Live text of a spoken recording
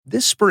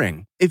This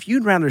spring, if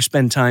you'd rather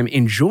spend time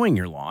enjoying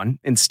your lawn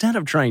instead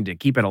of trying to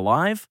keep it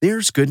alive,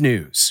 there's good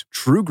news.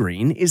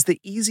 TruGreen is the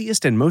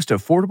easiest and most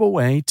affordable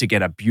way to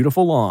get a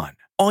beautiful lawn.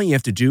 All you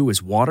have to do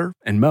is water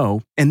and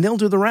mow, and they'll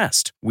do the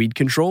rest. Weed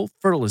control,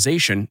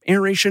 fertilization,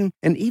 aeration,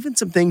 and even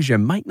some things you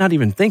might not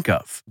even think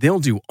of. They'll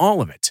do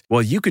all of it,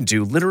 while you can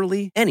do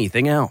literally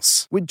anything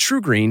else. With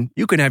TruGreen,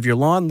 you can have your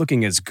lawn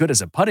looking as good as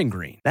a putting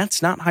green.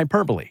 That's not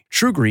hyperbole.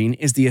 TruGreen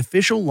is the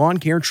official lawn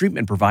care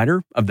treatment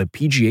provider of the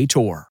PGA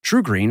Tour.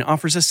 TruGreen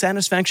offers a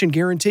satisfaction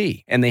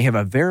guarantee, and they have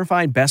a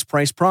verified best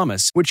price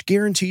promise, which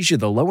guarantees you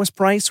the lowest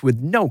price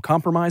with no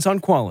compromise on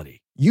quality.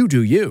 You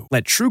do you.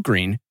 Let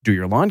TruGreen do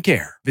your lawn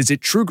care. Visit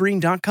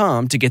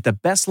TruGreen.com to get the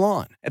best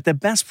lawn at the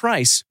best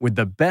price with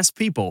the best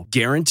people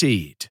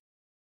guaranteed.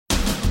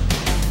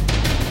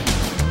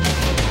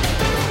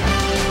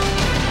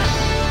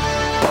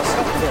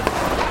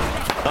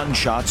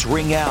 Gunshots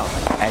ring out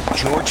at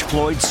George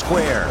Floyd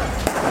Square.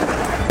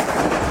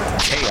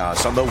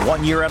 Chaos on the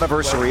one-year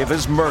anniversary of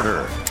his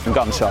murder.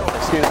 Gunshot.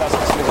 Excuse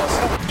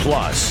us.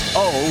 Plus,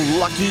 oh,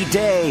 lucky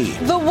day.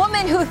 The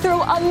woman who threw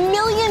 $1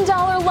 million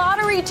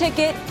lottery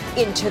ticket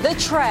into the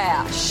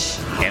trash.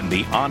 And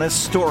the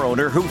honest store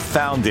owner who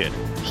found it.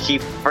 She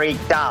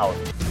freaked out.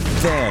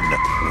 Then,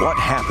 what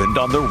happened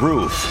on the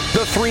roof?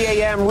 The 3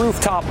 a.m.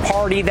 rooftop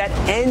party that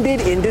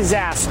ended in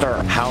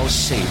disaster. How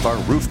safe are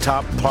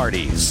rooftop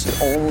parties?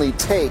 It only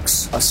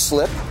takes a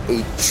slip,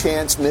 a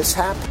chance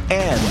mishap.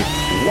 And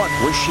what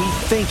was she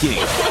thinking?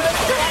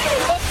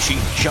 She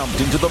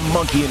jumped into the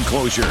monkey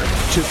enclosure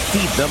to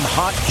feed them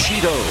hot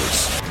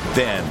Cheetos.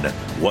 Then,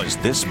 was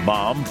this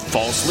mom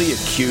falsely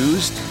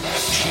accused?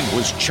 She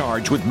was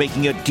charged with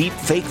making a deep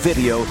fake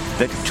video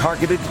that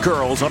targeted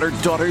girls on her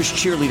daughter's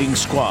cheerleading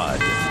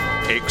squad.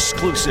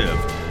 Exclusive,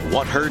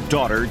 what her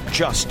daughter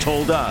just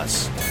told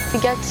us. He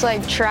gets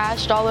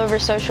trashed all over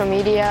social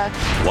media.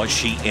 Was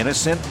she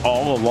innocent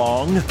all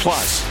along?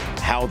 Plus,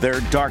 how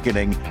they're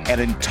darkening an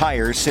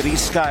entire city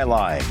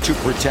skyline to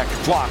protect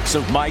flocks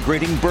of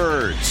migrating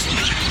birds.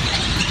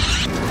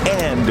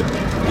 And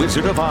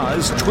Wizard of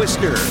Oz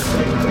Twister.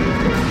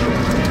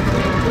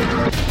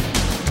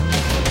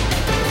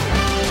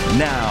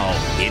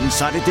 Now,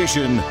 Inside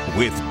Edition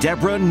with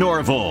Deborah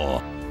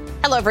Norville.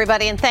 Hello,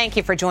 everybody, and thank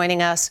you for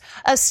joining us.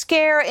 A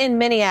scare in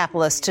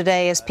Minneapolis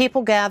today as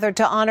people gathered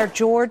to honor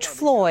George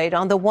Floyd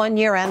on the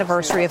one-year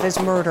anniversary of his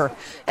murder.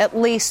 At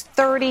least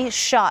 30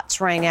 shots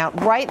rang out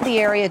right in the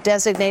area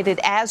designated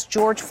as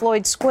George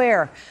Floyd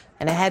Square,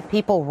 and it had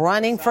people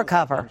running for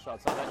cover.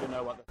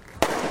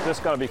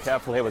 Just got to be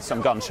careful here with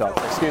some gunshots.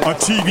 A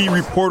TV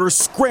reporter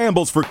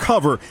scrambles for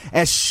cover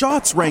as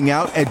shots rang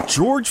out at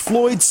George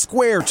Floyd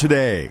Square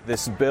today.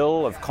 This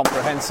bill of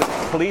comprehensive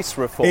police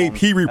reform.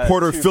 AP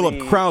reporter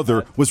Philip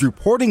Crowther was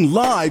reporting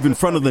live in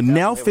front of the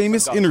now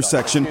famous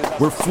intersection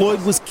where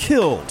Floyd was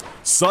killed.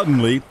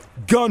 Suddenly,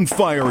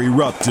 gunfire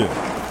erupted.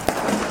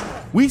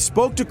 We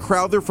spoke to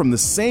Crowther from the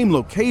same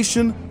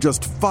location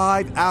just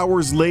 5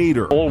 hours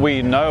later. All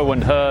we know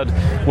and heard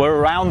were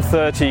around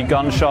 30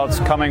 gunshots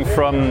coming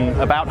from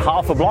about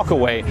half a block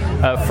away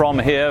from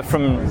here,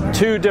 from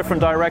two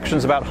different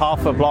directions, about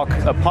half a block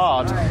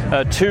apart,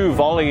 two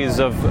volleys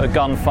of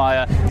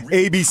gunfire.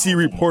 ABC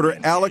reporter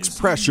Alex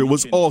Prescia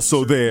was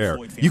also there.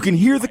 You can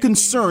hear the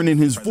concern in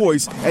his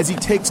voice as he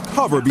takes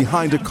cover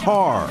behind a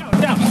car.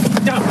 Down.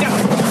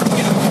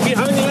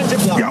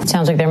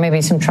 Sounds like there may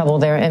be some trouble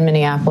there in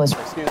Minneapolis.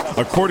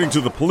 According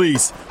to the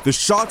police, the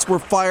shots were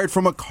fired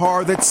from a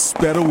car that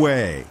sped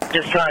away.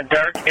 Just saw a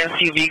dark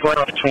SUV going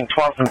up between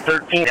 12th and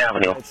 13th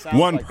Avenue.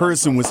 One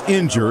person was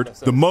injured.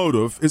 The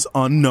motive is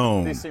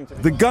unknown.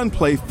 The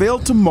gunplay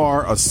failed to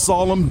mar a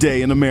solemn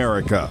day in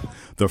America,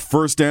 the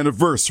first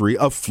anniversary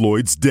of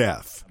Floyd's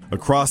death.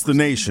 Across the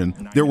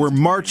nation, there were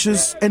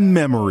marches and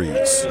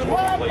memories.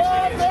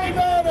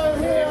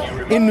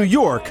 In New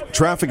York,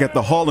 traffic at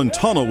the Holland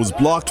Tunnel was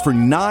blocked for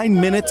 9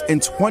 minutes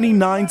and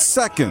 29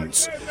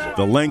 seconds.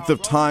 The length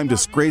of time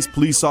disgraced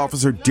police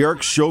officer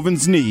Derek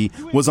Chauvin's knee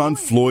was on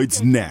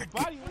Floyd's neck.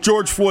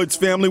 George Floyd's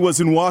family was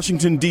in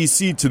Washington,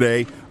 D.C.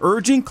 today,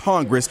 urging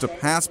Congress to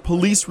pass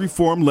police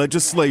reform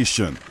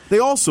legislation. They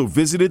also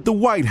visited the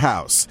White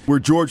House, where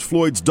George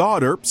Floyd's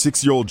daughter,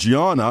 6-year-old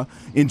Gianna,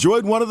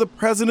 enjoyed one of the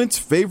president's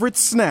favorite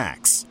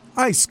snacks,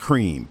 ice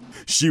cream.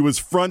 She was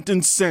front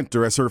and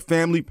center as her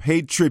family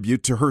paid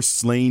tribute to her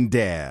slain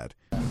dad.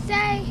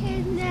 Say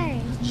his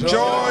name.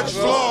 George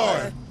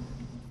Floyd.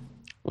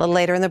 A little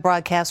later in the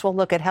broadcast, we'll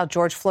look at how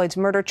George Floyd's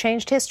murder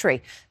changed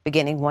history,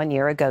 beginning 1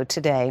 year ago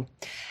today.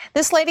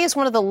 This lady is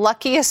one of the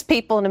luckiest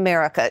people in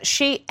America.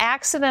 She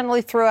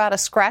accidentally threw out a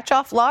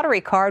scratch-off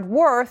lottery card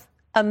worth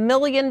 $1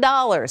 million,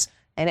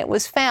 and it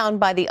was found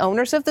by the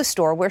owners of the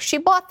store where she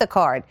bought the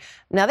card.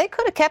 Now, they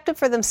could have kept it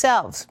for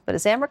themselves, but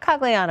as Amber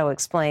Cagliano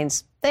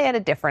explains, they had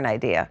a different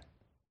idea.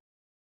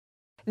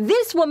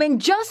 This woman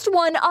just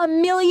won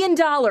 $1 million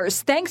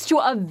thanks to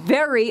a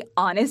very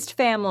honest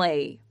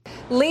family.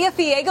 Leah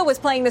Fiega was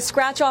playing the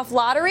scratch-off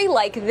lottery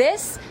like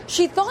this.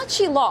 She thought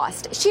she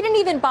lost. She didn't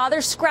even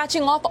bother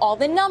scratching off all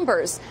the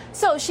numbers.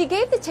 So she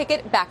gave the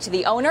ticket back to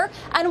the owner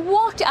and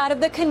walked out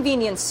of the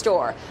convenience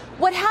store.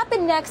 What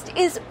happened next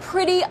is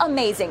pretty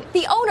amazing.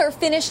 The owner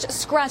finished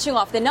scratching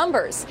off the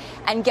numbers.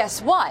 And guess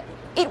what?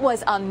 It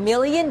was a $1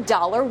 million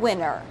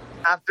winner.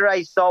 After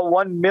I saw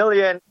 1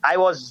 million, I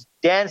was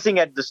dancing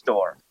at the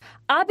store.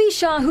 Abhi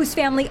Shah, whose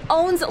family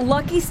owns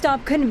Lucky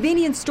Stop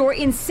convenience store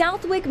in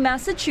Southwick,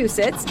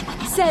 Massachusetts,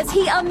 says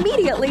he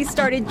immediately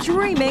started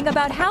dreaming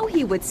about how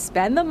he would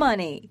spend the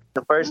money.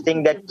 The first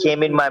thing that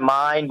came in my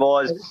mind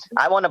was,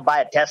 I want to buy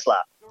a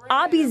Tesla.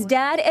 Abhi's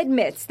dad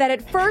admits that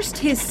at first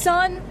his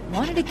son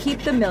wanted to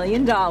keep the $1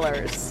 million.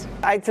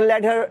 I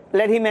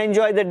let him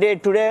enjoy the day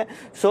today.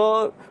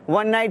 So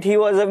one night he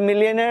was a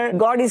millionaire.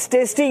 God is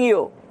testing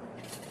you.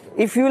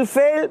 If you will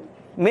fail,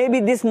 maybe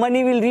this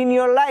money will ruin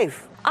your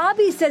life.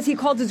 Abhi says he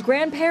called his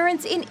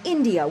grandparents in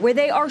India, where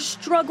they are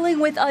struggling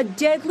with a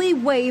deadly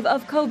wave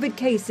of COVID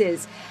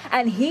cases,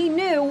 and he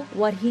knew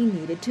what he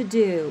needed to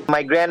do.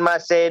 My grandma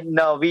said,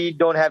 no, we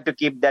don't have to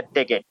keep that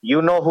ticket.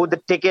 You know who the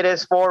ticket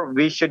is for?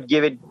 We should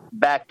give it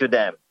back to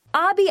them.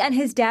 Abhi and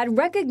his dad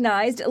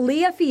recognized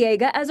Leah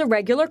Fiega as a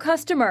regular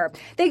customer.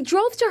 They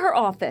drove to her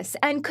office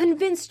and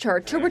convinced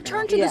her to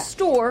return to the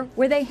store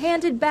where they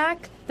handed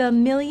back the $1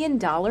 million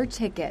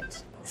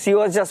ticket. She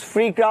was just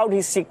freaked out.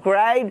 She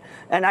cried,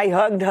 and I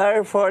hugged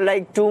her for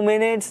like 2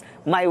 minutes.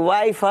 My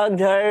wife hugged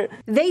her.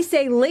 They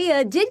say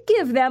Leah did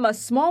give them a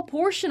small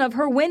portion of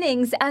her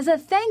winnings as a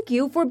thank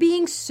you for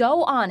being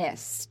so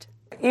honest.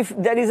 If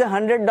there is a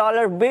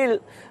 $100 bill,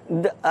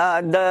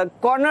 the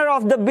corner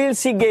of the bill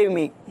she gave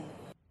me.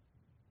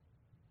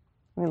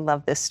 We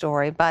love this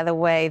story. By the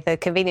way, the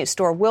convenience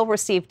store will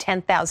receive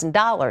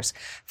 $10,000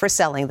 for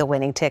selling the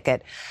winning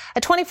ticket.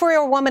 A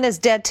 24-year-old woman is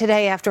dead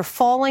today after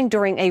falling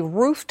during a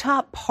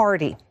rooftop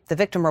party. The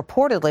victim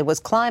reportedly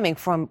was climbing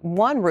from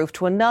one roof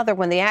to another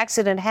when the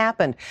accident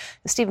happened.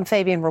 Stephen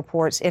Fabian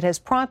reports it has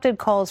prompted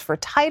calls for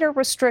tighter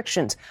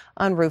restrictions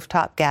on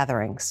rooftop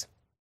gatherings.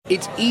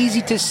 It's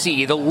easy to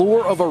see the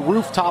lure of a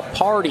rooftop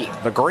party,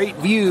 the great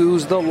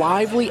views, the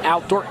lively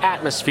outdoor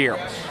atmosphere.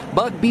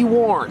 But be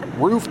warned,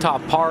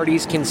 rooftop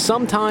parties can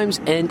sometimes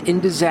end in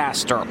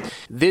disaster.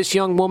 This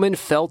young woman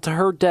fell to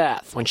her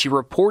death when she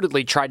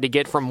reportedly tried to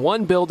get from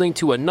one building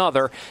to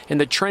another in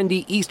the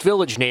trendy East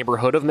Village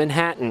neighborhood of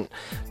Manhattan.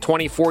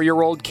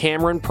 24-year-old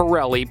Cameron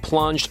Pirelli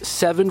plunged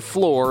 7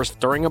 floors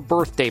during a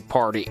birthday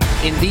party.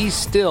 In these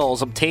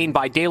stills obtained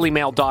by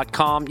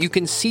DailyMail.com, you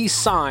can see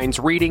signs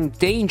reading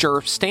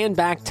 "Danger, stand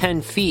back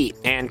 10 feet,"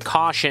 and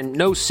 "Caution,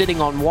 no sitting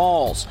on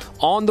walls."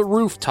 On the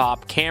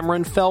rooftop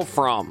Cameron fell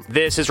from.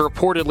 This is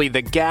reportedly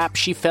the gap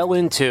she fell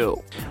into.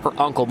 Her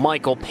uncle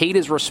Michael paid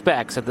his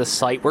respects at the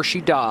site where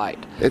she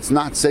died. It's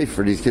not safe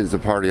for these kids to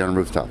party on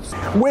rooftops.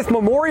 With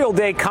Memorial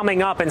Day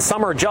coming up and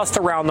summer just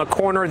around the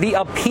corner, the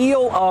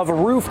appeal of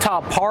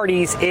rooftop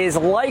parties is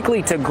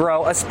likely to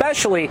grow,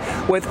 especially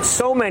with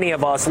so many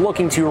of us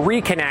looking to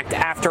reconnect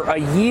after a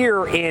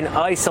year in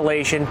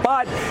isolation.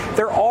 But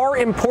there are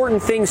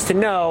important things to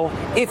know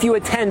if you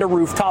attend a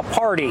rooftop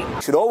party.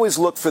 You should always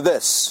look for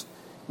this.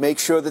 Make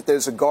sure that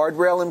there's a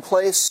guardrail in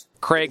place.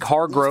 Craig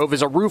Hargrove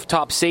is a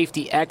rooftop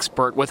safety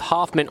expert with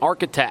Hoffman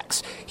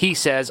Architects. He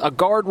says a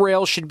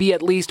guardrail should be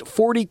at least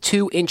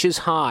 42 inches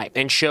high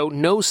and show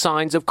no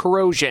signs of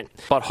corrosion.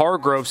 But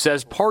Hargrove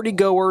says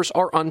partygoers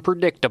are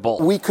unpredictable.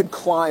 We could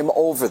climb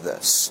over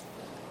this.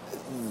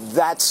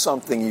 That's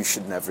something you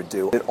should never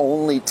do. It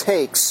only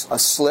takes a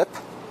slip,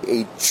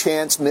 a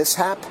chance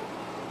mishap,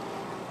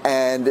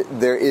 and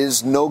there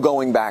is no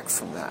going back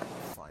from that.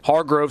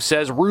 Hargrove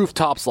says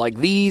rooftops like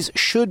these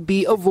should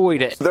be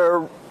avoided. There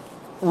are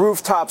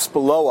rooftops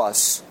below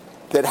us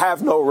that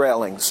have no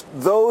railings.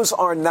 Those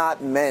are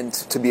not meant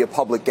to be a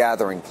public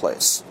gathering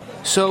place.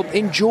 So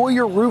enjoy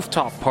your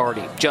rooftop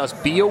party.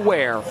 Just be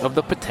aware of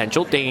the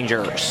potential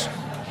dangers.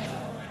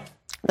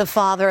 The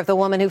father of the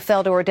woman who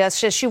fell to her death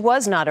says she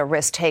was not a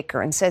risk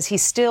taker and says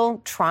he's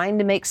still trying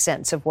to make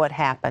sense of what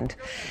happened.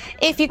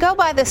 If you go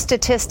by the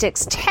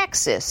statistics,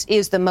 Texas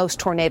is the most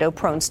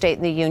tornado-prone state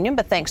in the union,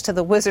 but thanks to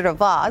the Wizard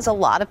of Oz, a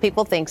lot of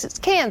people think it's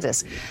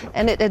Kansas.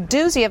 And a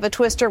doozy of a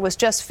twister was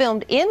just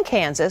filmed in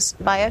Kansas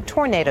by a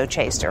tornado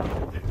chaser.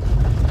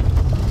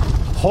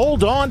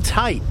 Hold on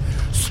tight.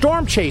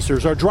 Storm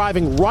chasers are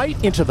driving right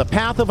into the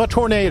path of a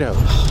tornado.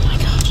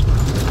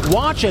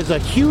 Watch as a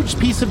huge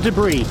piece of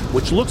debris,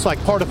 which looks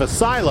like part of a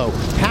silo,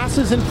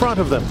 passes in front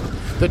of them.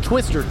 The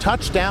twister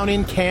touched down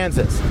in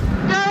Kansas.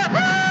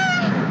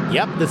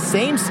 Yep, the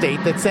same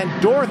state that sent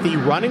Dorothy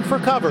running for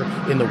cover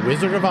in The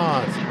Wizard of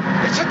Oz.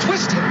 It's a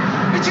twister!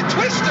 It's a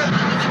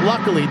twister!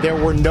 Luckily, there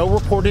were no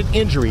reported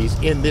injuries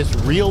in this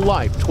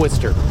real-life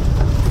twister.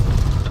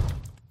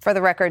 For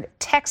the record,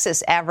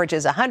 Texas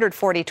averages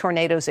 140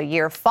 tornadoes a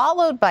year,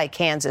 followed by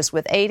Kansas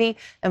with 80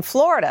 and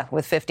Florida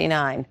with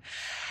 59.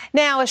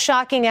 Now, a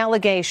shocking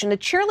allegation. A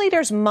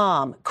cheerleader's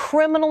mom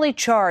criminally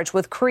charged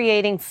with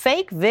creating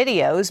fake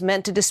videos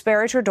meant to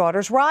disparage her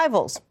daughter's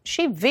rivals.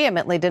 She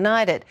vehemently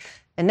denied it.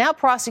 And now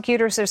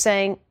prosecutors are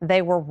saying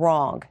they were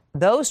wrong.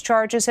 Those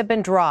charges have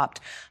been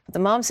dropped. But the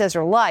mom says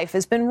her life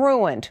has been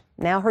ruined.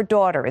 Now her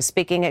daughter is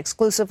speaking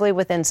exclusively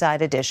with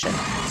Inside Edition.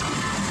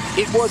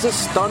 It was a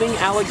stunning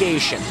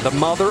allegation. The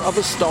mother of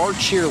a star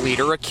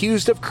cheerleader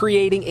accused of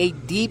creating a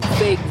deep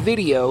fake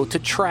video to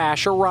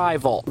trash a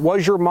rival.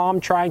 Was your mom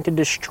trying to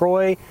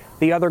destroy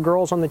the other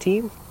girls on the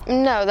team?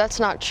 No, that's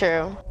not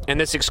true. In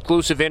this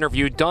exclusive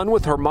interview done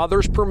with her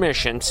mother's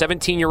permission,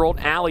 17-year-old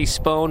Allie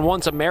Spohn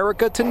wants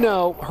America to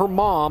know her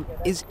mom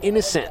is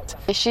innocent.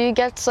 She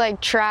gets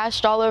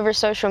trashed all over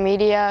social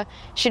media.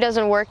 She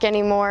doesn't work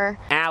anymore.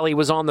 Allie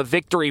was on the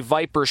Victory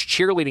Vipers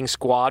cheerleading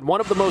squad,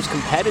 one of the most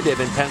competitive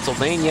in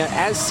Pennsylvania,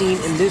 as seen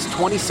in this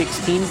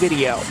 2016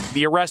 video.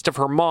 The arrest of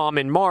her mom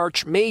in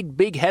March made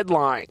big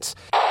headlines.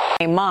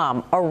 A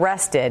mom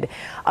arrested,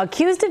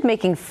 accused of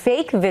making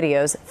fake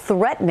videos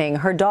threatening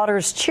her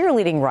daughter's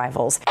cheerleading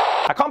rivals.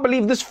 I can't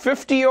believe this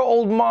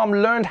 50-year-old mom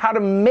learned how to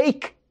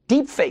make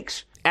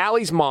deepfakes.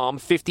 Allie's mom,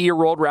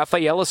 50-year-old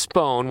Rafaela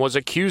Spohn, was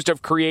accused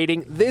of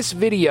creating this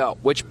video,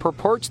 which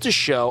purports to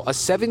show a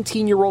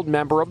 17-year-old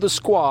member of the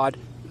squad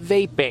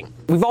vaping.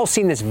 We've all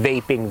seen this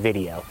vaping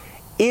video.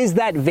 Is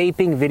that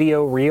vaping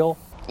video real?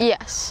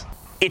 Yes.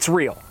 It's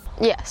real?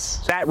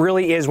 Yes. That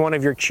really is one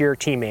of your cheer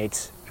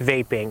teammates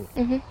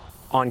vaping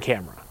on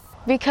camera?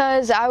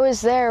 Because I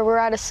was there. We're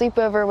at a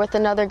sleepover with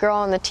another girl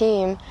on the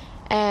team,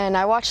 and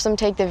I watched them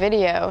take the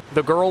video.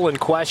 The girl in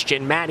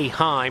question, Maddie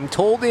Heim,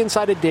 told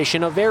Inside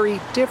Edition a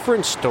very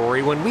different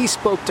story when we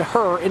spoke to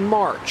her in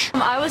March.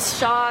 I was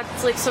shocked,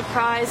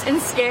 surprised and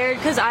scared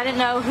because I didn't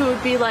know who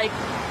would be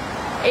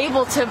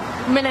able to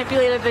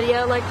manipulate a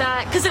video like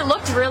that because it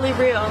looked really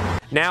real.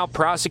 Now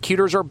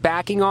prosecutors are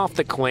backing off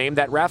the claim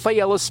that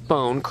Rafaela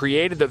Spohn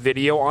created the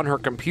video on her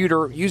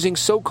computer using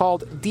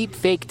so-called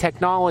deepfake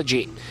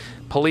technology.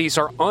 Police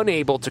are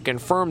unable to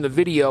confirm the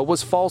video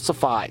was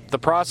falsified, the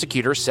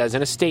prosecutor says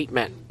in a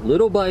statement.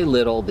 Little by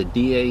little, the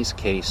DA's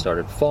case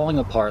started falling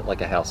apart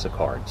like a house of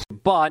cards.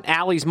 But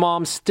Allie's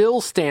mom still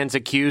stands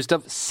accused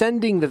of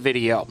sending the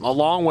video,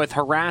 along with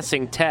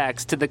harassing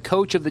texts to the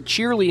coach of the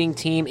cheerleading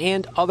team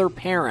and other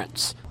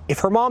parents. If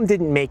her mom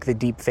didn't make the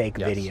deepfake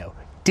video,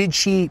 did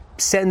she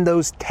send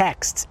those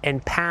texts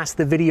and pass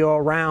the video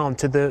around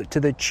to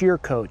the cheer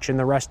coach and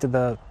the rest of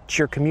the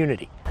cheer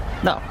community?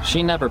 No,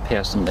 she never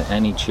passed them to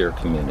any cheer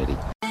community.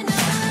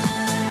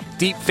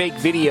 Deepfake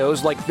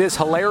videos like this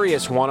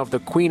hilarious one of the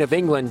Queen of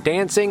England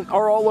dancing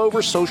are all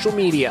over social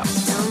media.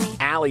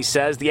 Allie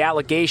says the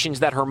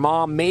allegations that her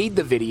mom made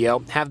the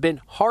video have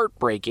been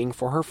heartbreaking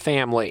for her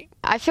family.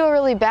 I feel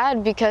really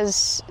bad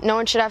because no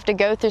one should have to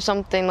go through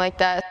something like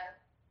that.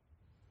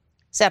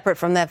 Separate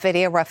from that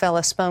video,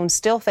 Rafaela Spohn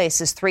still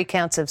faces 3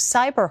 counts of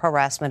cyber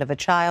harassment of a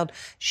child.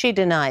 She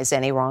denies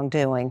any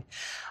wrongdoing.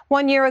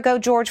 1 year ago,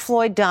 George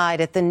Floyd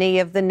died at the knee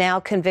of the now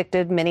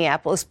convicted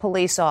Minneapolis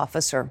police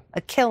officer,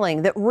 a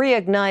killing that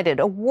reignited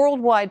a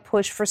worldwide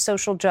push for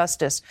social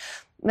justice.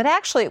 But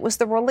actually, it was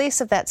the release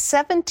of that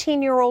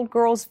 17-year-old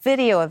girl's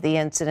video of the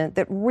incident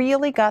that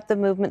really got the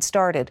movement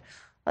started.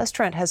 Les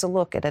Trent has a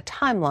look at a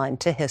timeline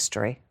to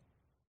history.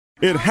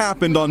 It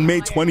happened on May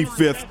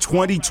 25th,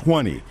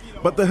 2020,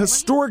 but the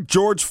historic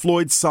George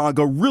Floyd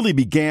saga really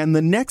began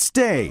the next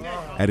day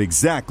at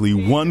exactly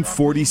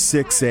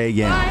 1:46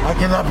 a.m. I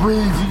cannot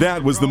breathe.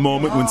 That was the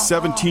moment when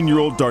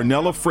 17-year-old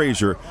Darnella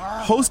Frazier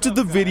posted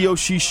the video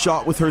she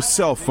shot with her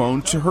cell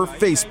phone to her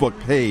Facebook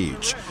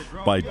page.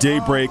 By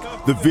daybreak,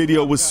 the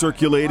video was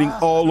circulating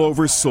all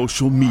over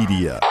social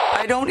media.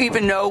 I don't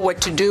even know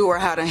what to do or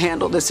how to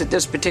handle this at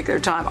this particular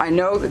time. I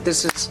know that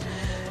this is...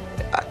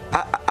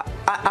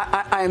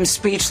 I am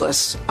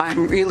speechless.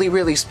 I'm really,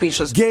 really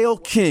speechless. Gayle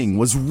King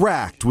was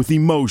racked with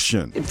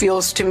emotion. It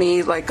feels to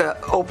me like an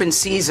open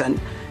season,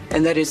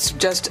 and that it's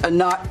just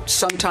not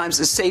sometimes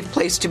a safe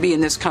place to be in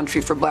this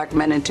country for black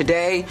men, and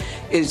today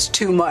is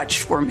too much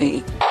for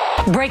me.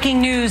 Breaking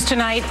news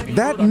tonight.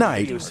 That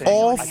night,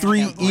 all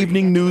 3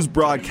 evening news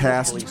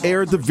broadcasts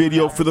aired the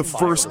video for the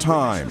first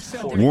time,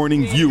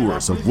 warning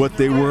viewers of what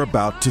they were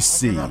about to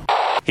see.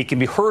 He can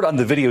be heard on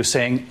the video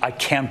saying, "I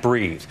can't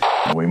breathe."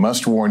 We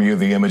must warn you,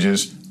 the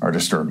images are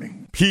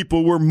disturbing.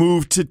 People were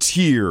moved to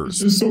tears.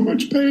 There's so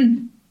much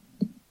pain.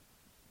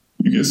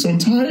 You get so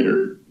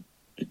tired.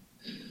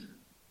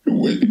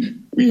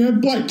 We have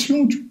black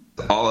children.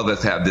 All of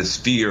us have this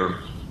fear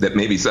that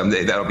maybe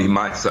someday that'll be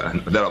my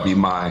son, or that'll be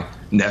my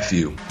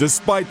nephew.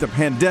 Despite the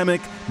pandemic,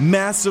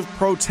 massive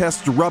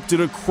protests erupted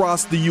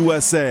across the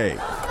USA,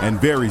 and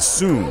very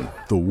soon,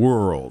 the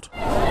world.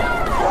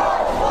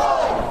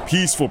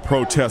 Peaceful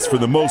protests for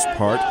the most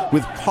part,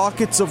 with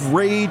pockets of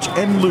rage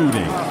and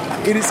looting.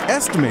 It is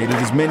estimated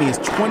as many as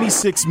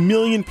 26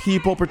 million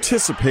people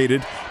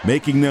participated,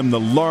 making them the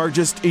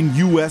largest in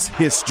U.S.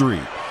 history.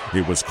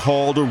 It was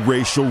called a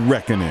racial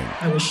reckoning.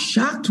 I was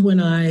shocked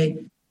when I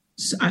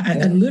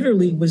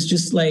literally was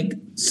just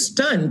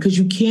stunned, because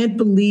you can't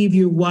believe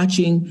you're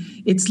watching.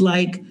 It's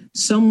like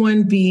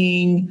someone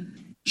being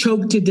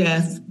choked to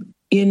death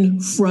in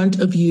front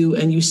of you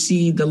and you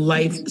see the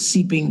life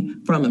seeping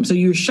from him. So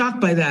you're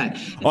shocked by that.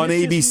 On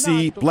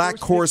ABC, Black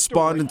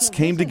correspondents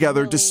came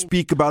together to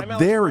speak about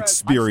their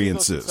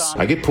experiences.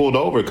 I get pulled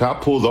over,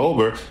 cop pulls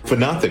over for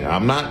nothing.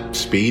 I'm not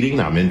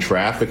speeding, I'm in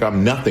traffic,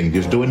 I'm nothing,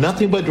 just doing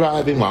nothing but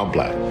driving while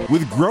black.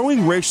 With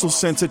growing racial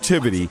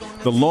sensitivity,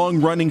 the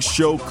long-running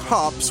show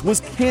Cops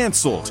was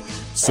canceled.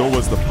 So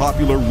was the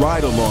popular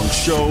ride-along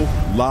show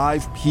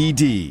Live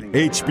PD.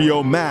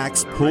 HBO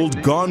Max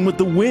pulled Gone with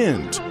the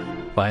Wind.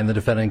 Find the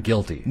defendant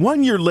guilty.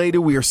 1 year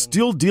later, we are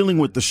still dealing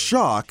with the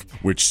shock,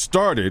 which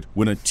started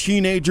when a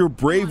teenager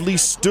bravely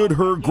stood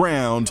her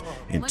ground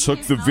and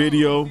took the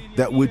video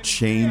that would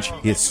change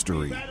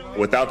history.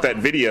 Without that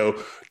video,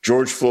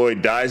 George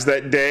Floyd dies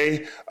that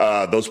day.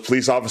 Those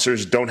police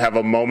officers don't have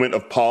a moment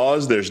of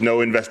pause. There's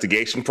no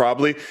investigation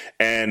probably,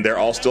 and they're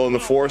all still in the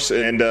force,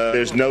 and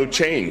there's no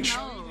change.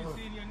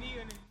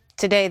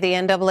 Today, the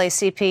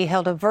NAACP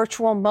held a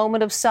virtual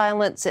moment of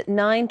silence at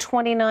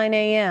 9:29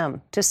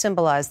 a.m. to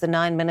symbolize the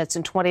 9 minutes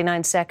and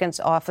 29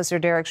 seconds Officer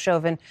Derek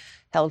Chauvin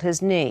held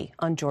his knee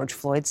on George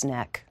Floyd's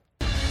neck.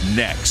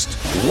 Next,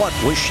 what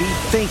was she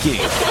thinking?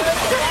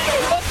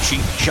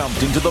 She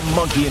jumped into the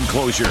monkey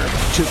enclosure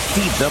to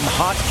feed them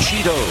hot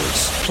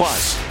Cheetos.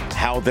 Plus,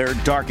 how they're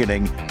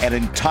darkening an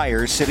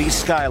entire city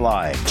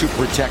skyline to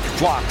protect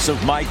flocks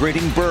of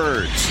migrating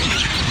birds.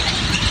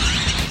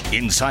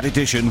 Inside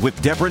Edition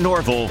with Deborah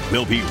Norville.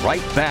 We'll be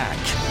right back.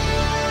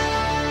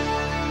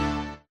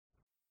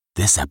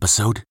 This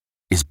episode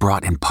is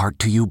brought in part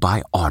to you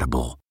by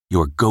Audible,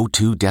 your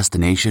go-to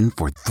destination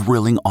for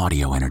thrilling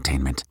audio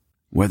entertainment.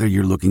 Whether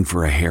you're looking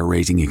for a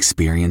hair-raising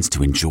experience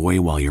to enjoy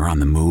while you're on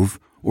the move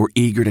or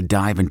eager to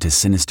dive into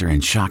sinister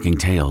and shocking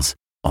tales,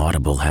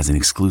 Audible has an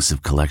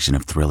exclusive collection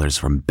of thrillers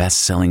from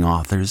best-selling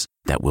authors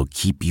that will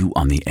keep you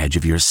on the edge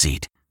of your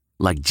seat.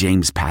 Like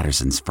James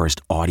Patterson's first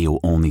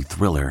audio-only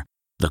thriller,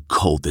 The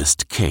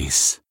Coldest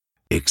Case.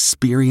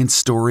 Experience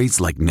stories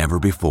like never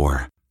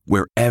before,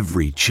 where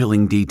every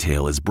chilling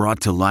detail is brought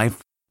to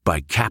life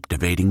by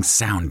captivating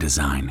sound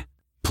design.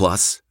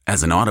 Plus,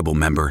 as an Audible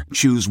member,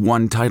 choose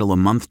one title a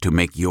month to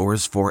make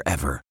yours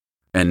forever.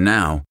 And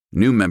now,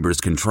 new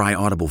members can try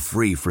Audible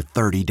free for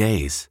 30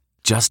 days.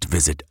 Just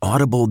visit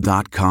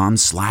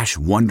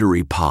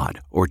audible.com/WonderyPod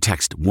or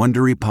text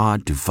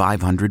WonderyPod to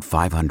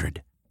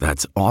 500-500.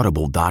 That's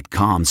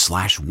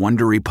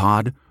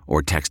audible.com/WonderyPod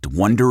or text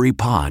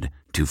WonderyPod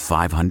to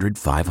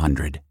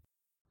 500-500.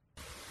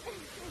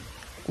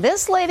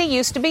 This lady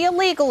used to be a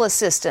legal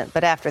assistant,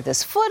 but after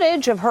this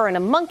footage of her in a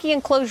monkey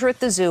enclosure at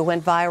the zoo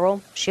went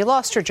viral, she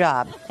lost her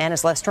job. And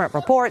as Les Trent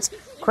reports,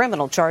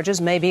 criminal charges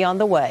may be on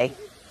the way.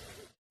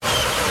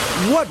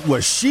 What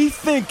was she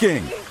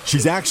thinking?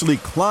 She's actually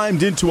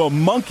climbed into a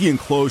monkey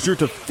enclosure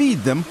to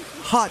feed them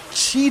hot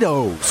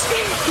Cheetos.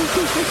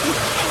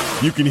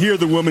 You can hear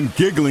the woman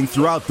giggling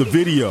throughout the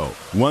video.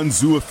 One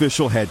zoo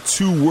official had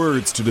 2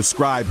 words to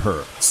describe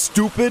her: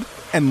 stupid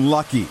and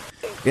lucky.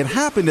 It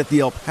happened at the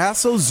El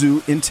Paso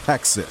Zoo in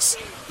Texas.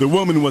 The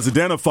woman was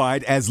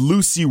identified as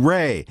Lucy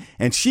Ray,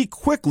 and she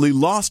quickly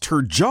lost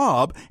her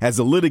job as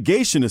a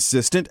litigation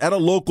assistant at a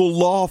local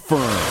law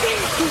firm.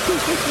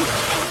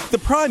 The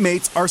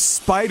primates are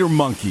spider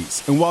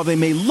monkeys, and while they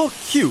may look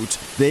cute,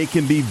 they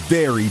can be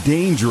very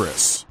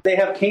dangerous. They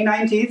have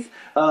canine teeth,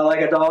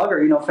 like a dog,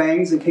 or,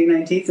 fangs and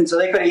canine teeth, and so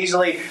they could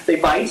they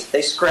bite,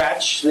 they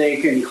scratch, they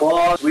can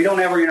claw. We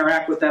don't ever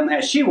interact with them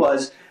as she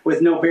was,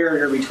 with no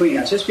barrier between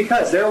us, just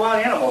because they're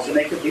wild animals and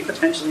they could be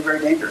potentially very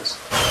dangerous.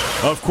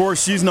 Of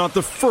course, she's not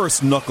the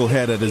first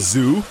knucklehead at a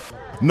zoo.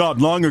 Not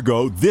long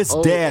ago, this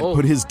dad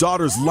put his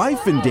daughter's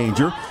life in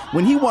danger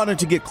when he wanted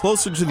to get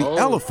closer to the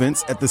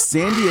elephants at the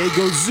San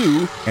Diego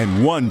Zoo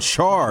and won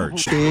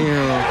charge.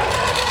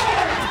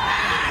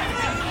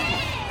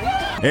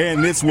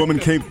 And this woman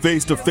came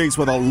face to face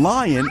with a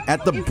lion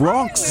at the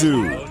Bronx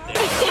Zoo.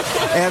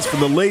 As for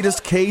the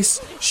latest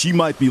case, she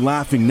might be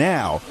laughing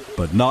now,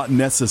 but not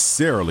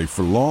necessarily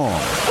for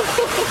long.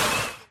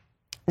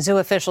 Zoo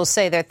officials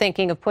say they're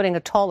thinking of putting a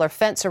taller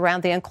fence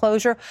around the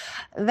enclosure.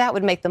 That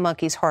would make the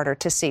monkeys harder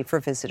to see for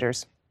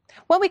visitors.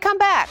 When we come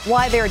back,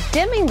 why they're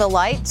dimming the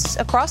lights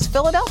across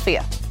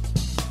Philadelphia.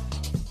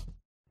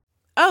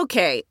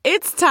 Okay,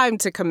 it's time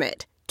to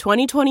commit.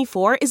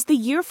 2024 is the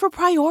year for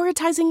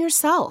prioritizing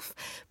yourself.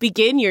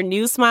 Begin your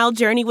new smile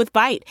journey with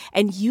Byte,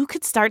 and you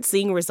could start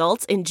seeing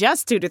results in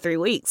just 2 to 3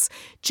 weeks.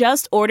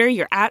 Just order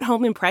your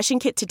at-home impression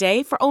kit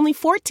today for only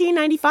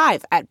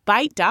 $14.95 at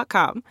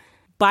Byte.com.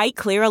 Byte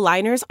Clear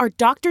aligners are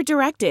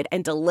doctor-directed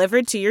and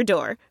delivered to your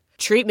door.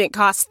 Treatment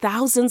costs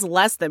thousands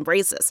less than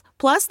braces.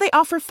 Plus, they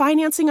offer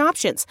financing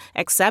options,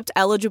 accept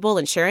eligible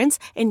insurance,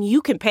 and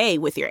you can pay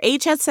with your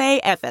HSA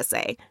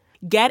FSA.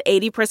 Get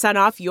 80%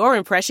 off your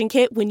impression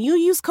kit when you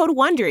use code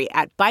WONDERY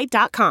at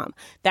Byte.com.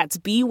 That's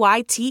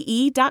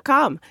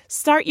BYTE.com.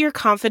 Start your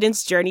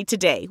confidence journey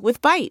today with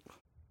Byte.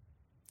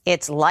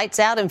 It's lights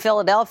out in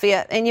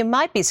Philadelphia, and you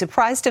might be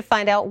surprised to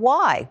find out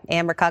why.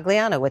 Ann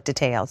Mercogliano with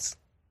details.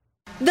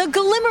 The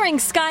glimmering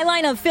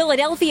skyline of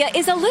Philadelphia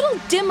is a little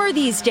dimmer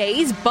these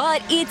days,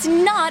 but it's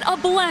not a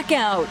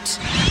blackout.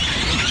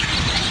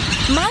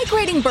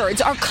 Migrating birds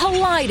are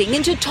colliding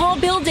into tall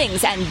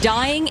buildings and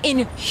dying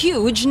in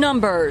huge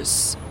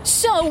numbers.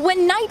 So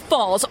when night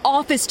falls,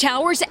 office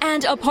towers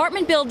and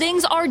apartment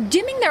buildings are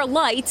dimming their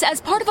lights as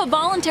part of a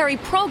voluntary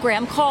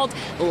program called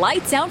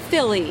Lights Out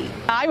Philly.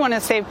 I want to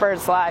save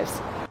birds'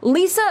 lives.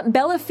 Lisa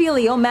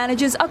Bellafilio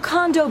manages a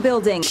condo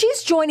building.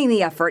 She's joining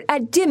the effort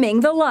at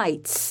dimming the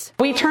lights.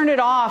 We turned it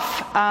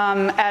off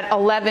at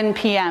 11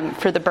 p.m.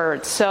 for the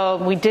birds. So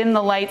we dim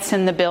the lights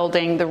in the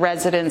building. The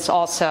residents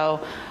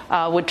also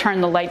would turn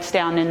the lights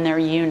down in their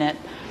unit.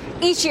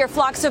 Each year,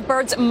 flocks of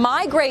birds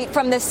migrate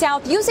from the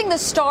south using the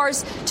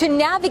stars to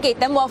navigate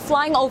them while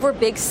flying over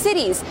big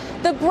cities.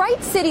 The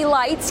bright city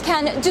lights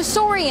can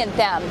disorient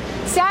them.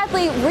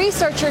 Sadly,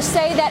 researchers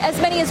say that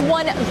as many as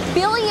 1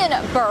 billion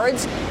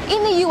birds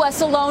in the U.S.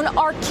 alone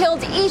are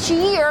killed each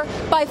year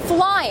by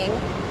flying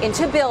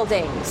into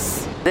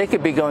buildings. They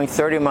could be going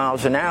 30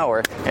 miles an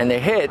hour and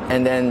they hit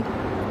and then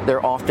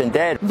they're often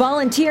dead.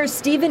 Volunteer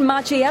Stephen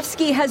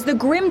Maciejewski has the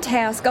grim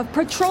task of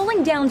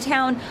patrolling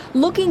downtown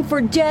looking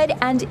for dead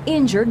and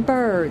injured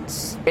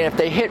birds. And if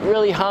they hit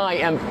really high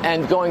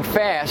and going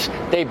fast,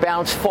 they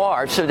bounce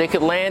far, so they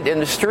could land in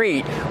the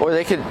street or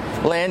they could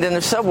land in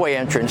the subway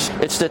entrance.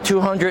 It's the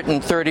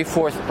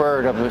 234th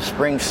bird of the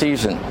spring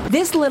season.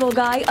 This little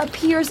guy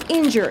appears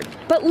injured,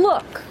 but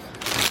look.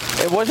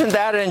 It wasn't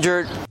that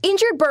injured.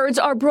 Injured birds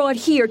are brought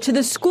here to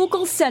the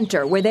Schuylkill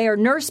Center, where they are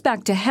nursed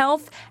back to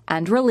health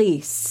and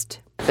released.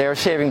 They are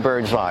saving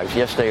birds' lives.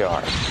 Yes, they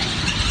are.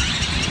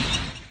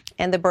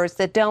 And the birds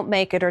that don't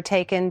make it are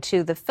taken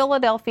to the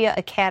Philadelphia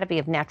Academy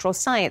of Natural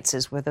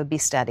Sciences, where they'll be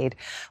studied.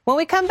 When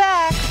we come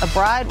back, a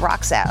bride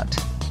rocks out.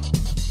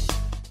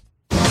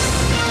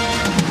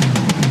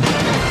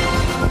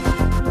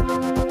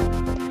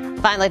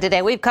 Finally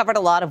today, we've covered a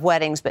lot of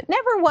weddings, but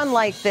never one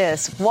like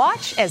this.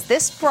 Watch as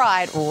this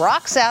bride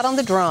rocks out on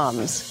the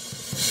drums.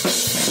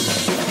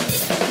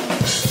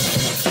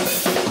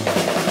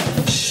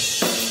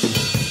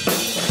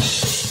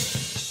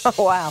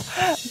 Oh, wow.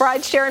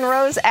 Bride Sharon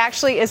Rose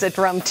actually is a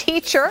drum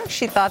teacher.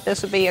 She thought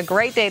this would be a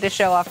great day to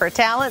show off her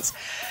talents.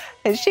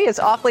 And she is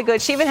awfully good.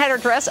 She even had her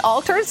dress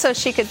altered so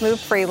she could move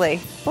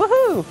freely.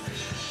 Woohoo!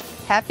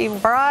 Happy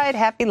bride,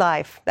 happy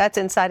life. That's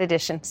Inside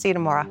Edition. See you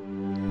tomorrow.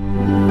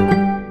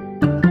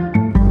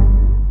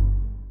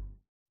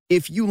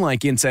 If you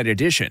like Inside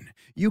Edition,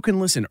 you can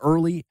listen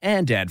early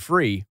and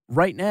ad-free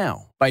right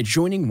now by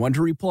joining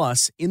Wondery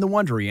Plus in the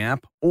Wondery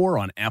app or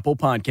on Apple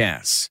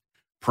Podcasts.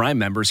 Prime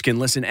members can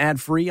listen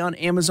ad-free on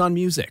Amazon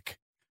Music.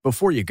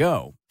 Before you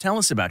go, tell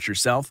us about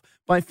yourself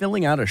by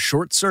filling out a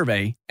short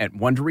survey at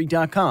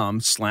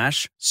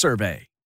Wondery.com/survey.